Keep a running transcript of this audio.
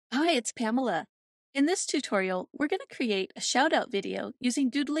Hi, it's Pamela. In this tutorial, we're going to create a shout-out video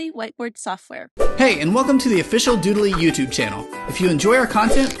using Doodly Whiteboard software. Hey, and welcome to the official Doodly YouTube channel. If you enjoy our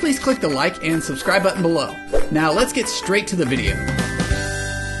content, please click the like and subscribe button below. Now let's get straight to the video.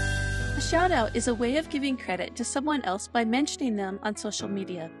 A shout-out is a way of giving credit to someone else by mentioning them on social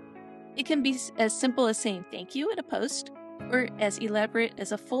media. It can be as simple as saying thank you in a post, or as elaborate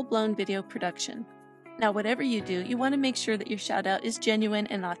as a full-blown video production. Now, whatever you do, you want to make sure that your shout-out is genuine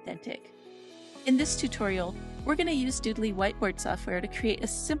and authentic. In this tutorial, we're going to use Doodly Whiteboard software to create a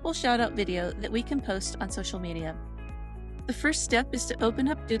simple shout-out video that we can post on social media. The first step is to open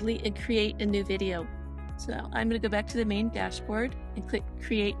up Doodly and create a new video. So now I'm going to go back to the main dashboard and click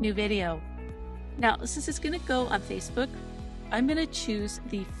Create New Video. Now, since it's going to go on Facebook, I'm going to choose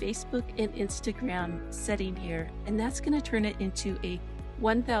the Facebook and Instagram setting here, and that's going to turn it into a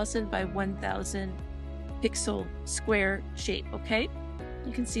 1000 by 1000 pixel square shape, okay?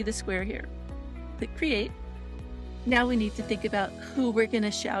 You can see the square here. Click Create. Now we need to think about who we're going to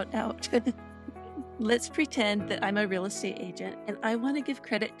shout out. Let's pretend that I'm a real estate agent and I want to give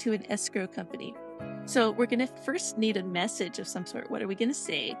credit to an escrow company. So we're going to first need a message of some sort. What are we going to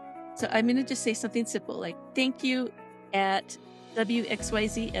say? So I'm going to just say something simple like, thank you at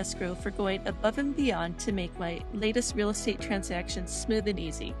WXYZ Escrow for going above and beyond to make my latest real estate transactions smooth and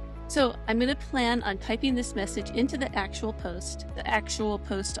easy. So I'm going to plan on typing this message into the actual post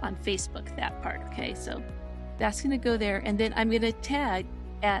on Facebook, that part, okay? So that's going to go there, and then I'm going to tag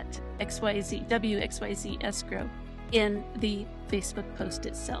at WXYZ Escrow in the Facebook post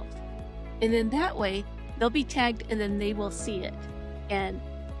itself. And then that way, they'll be tagged and then they will see it. And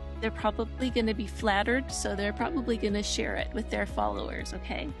they're probably going to be flattered, so they're probably going to share it with their followers,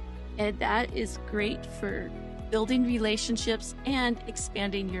 okay? And that is great for building relationships and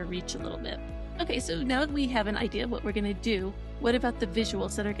expanding your reach a little bit. Okay, so now that we have an idea of what we're going to do, what about the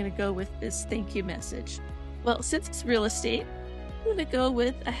visuals that are going to go with this thank you message? Well, since it's real estate, I'm going to go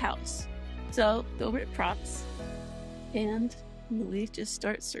with a house. So go over to props and we just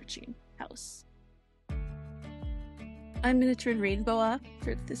start searching house. I'm going to turn rainbow off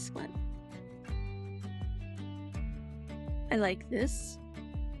for this one. I like this.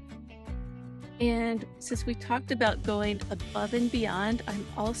 And since we talked about going above and beyond, I'm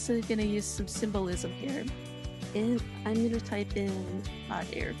also going to use some symbolism here. And I'm going to type in hot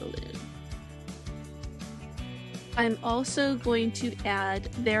air balloon. I'm also going to add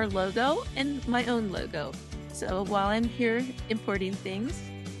their logo and my own logo. So while I'm here importing things,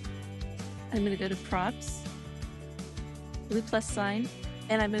 I'm going to go to props, blue plus sign,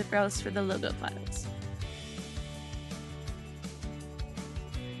 and I'm going to browse for the logo files.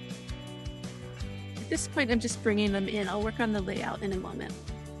 At this point, I'm just bringing them in. I'll work on the layout in a moment.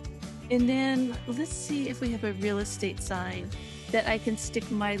 And then let's see if we have a real estate sign that I can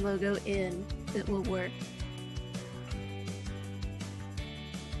stick my logo in that will work.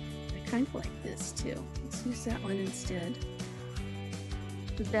 I kind of like this too. Let's use that one instead.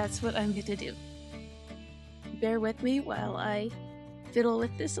 That's what I'm going to do. Bear with me while I fiddle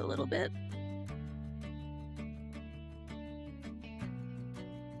with this a little bit.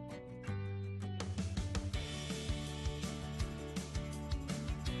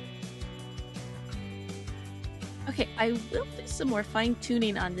 Okay, I will do some more fine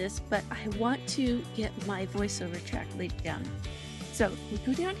tuning on this, but I want to get my voiceover track laid down. So you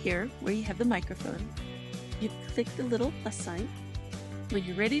go down here where you have the microphone, you click the little plus sign. When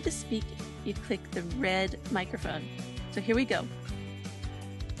you're ready to speak, you click the red microphone. So here we go.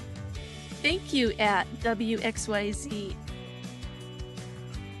 Thank you at WXYZ.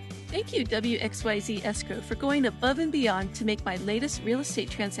 Thank you, WXYZ Escrow, for going above and beyond to make my latest real estate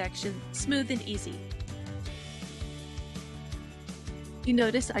transaction smooth and easy. You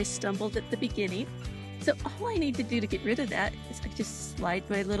notice I stumbled at the beginning. So all I need to do to get rid of that is I just slide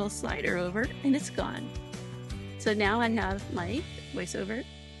my little slider over and it's gone. So now I have my voiceover,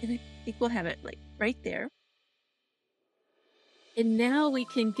 and I think we'll have it like right there. And now we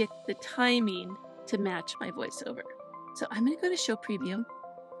can get the timing to match my voiceover. So I'm going to go to Show Preview,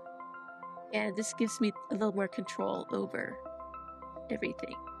 and this gives me a little more control over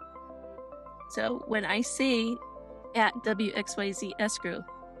everything. So when I say at WXYZ Escrow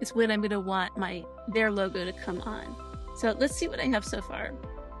is when I'm going to want their logo to come on. So let's see what I have so far.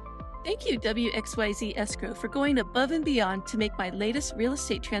 Thank you, WXYZ Escrow, for going above and beyond to make my latest real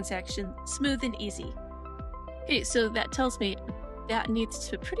estate transaction smooth and easy. Okay, so that tells me that needs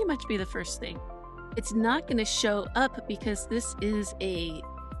to pretty much be the first thing. It's not going to show up because this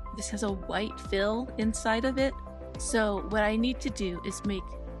has a white fill inside of it. So what I need to do is make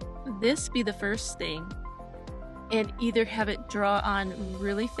this be the first thing and either have it draw on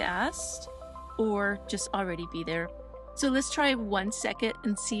really fast or just already be there. So let's try 1 second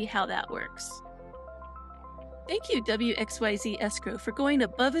and see how that works. Thank you, WXYZ Escrow, for going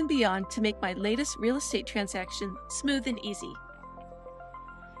above and beyond to make my latest real estate transaction smooth and easy.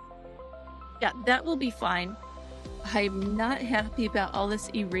 Yeah, that will be fine. I'm not happy about all this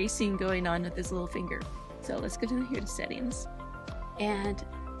erasing going on with this little finger. So let's go down here to settings and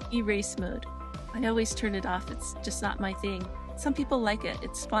erase mode. I always turn it off. It's just not my thing. Some people like it.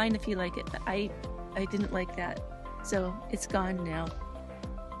 It's fine if you like it, but I didn't like that. So it's gone now.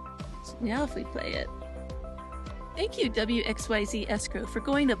 So now if we play it. Thank you, WXYZ Escrow, for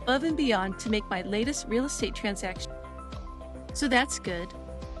going above and beyond to make my latest real estate transaction. So that's good.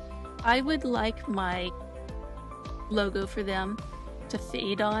 I would like my logo for them to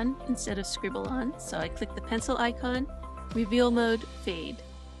fade on instead of scribble on. So I click the pencil icon, reveal mode, fade,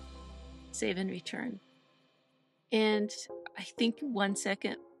 save and return. And I think 1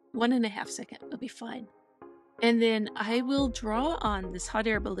 second, 1.5 seconds will be fine. And then I will draw on this hot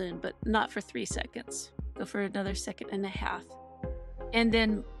air balloon, but not for 3 seconds. Go for another 1.5 seconds. And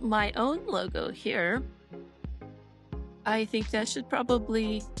then my own logo here, I think that should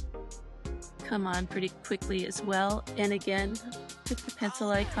probably come on pretty quickly as well. And again, click the pencil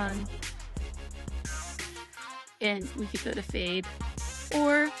icon. And we could go to fade.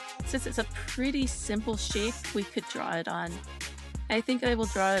 Or, since it's a pretty simple shape, we could draw it on. I think I will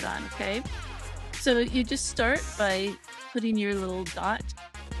draw it on, okay? So you just start by putting your little dot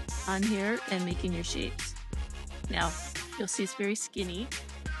on here and making your shapes. Now, you'll see it's very skinny.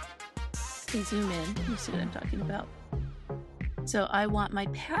 You zoom in, you see what I'm talking about. So I want my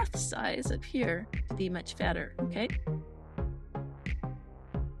path size up here to be much fatter, okay?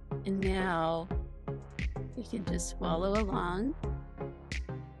 And now we can just follow along.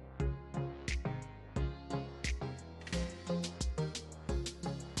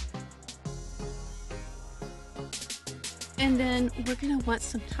 And then we're gonna want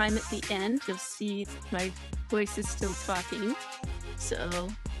some time at the end. You'll see my voice is still talking. So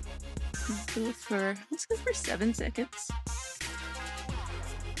let's go for 7 seconds.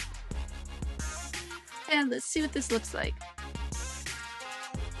 And let's see what this looks like.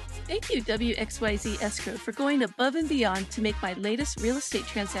 Thank you, WXYZ Escrow, for going above and beyond to make my latest real estate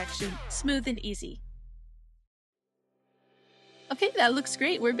transaction smooth and easy. Okay, that looks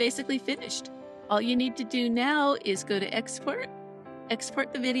great. We're basically finished. All you need to do now is go to export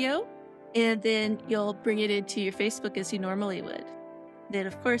the video, and then you'll bring it into your Facebook as you normally would. Then,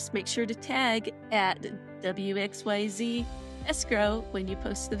 of course, make sure to tag at WXYZ Escrow when you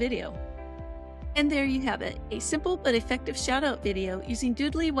post the video. And there you have it, a simple but effective shout-out video using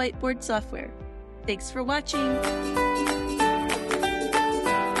Doodly Whiteboard software. Thanks for watching!